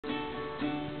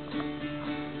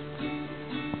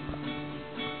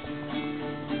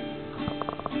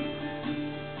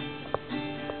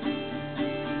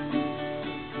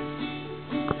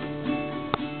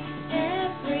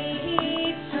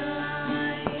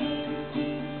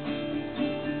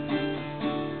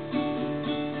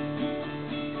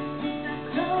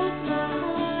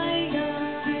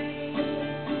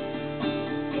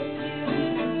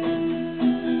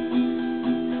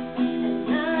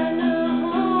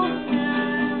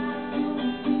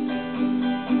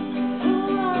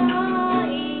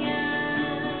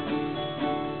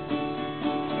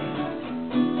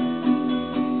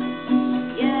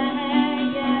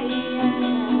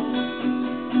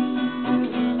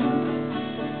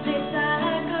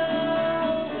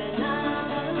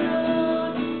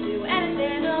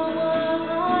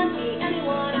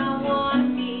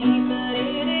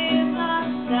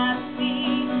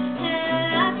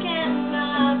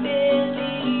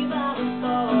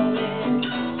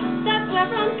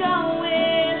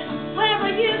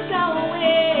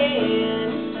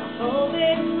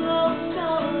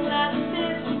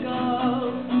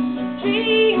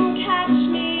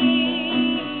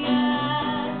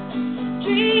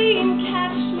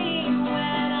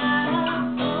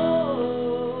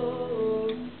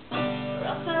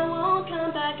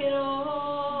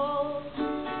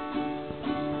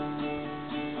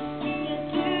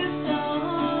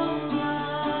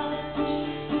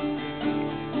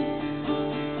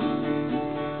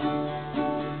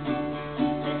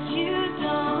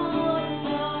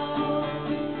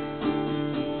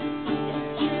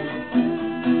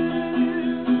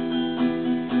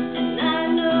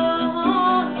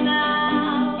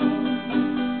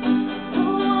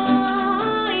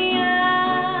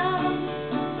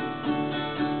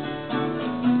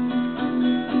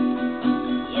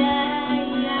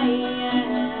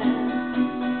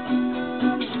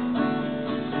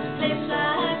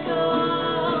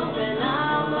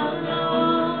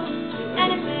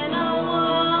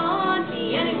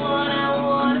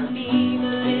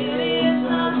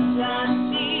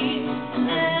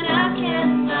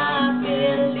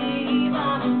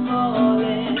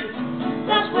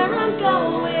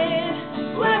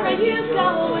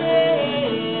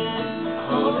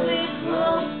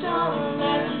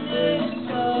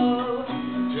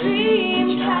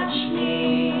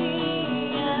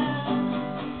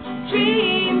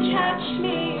catch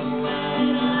me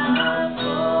when I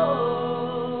fall,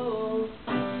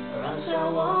 or else I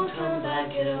won't come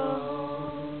back at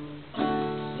all.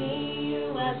 See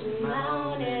you as a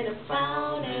mountain, a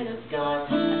fountain of God.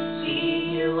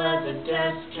 See you as a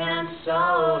death-tranced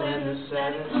soul in the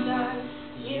setting sun.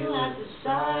 You as the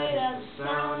sight, as the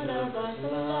sound of us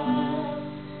love.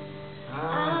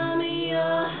 I'm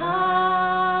your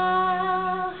heart.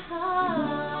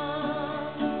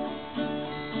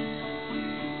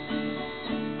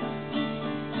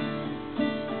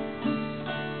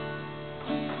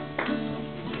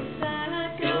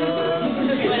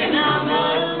 When I'm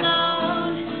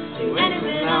alone, do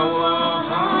anything I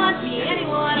want, be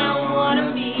anyone I wanna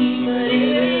be, but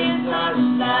it is not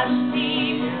I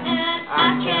see, and I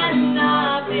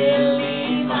cannot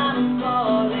believe I'm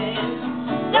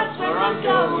falling. That's where I'm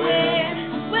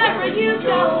going, wherever you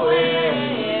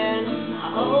going.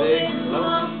 Hold it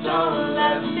close, don't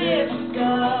let this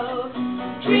go.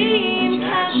 Dream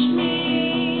catch me,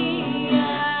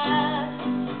 yeah.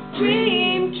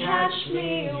 Dream catch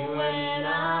me when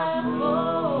I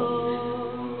fall,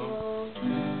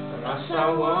 or else I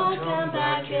won't come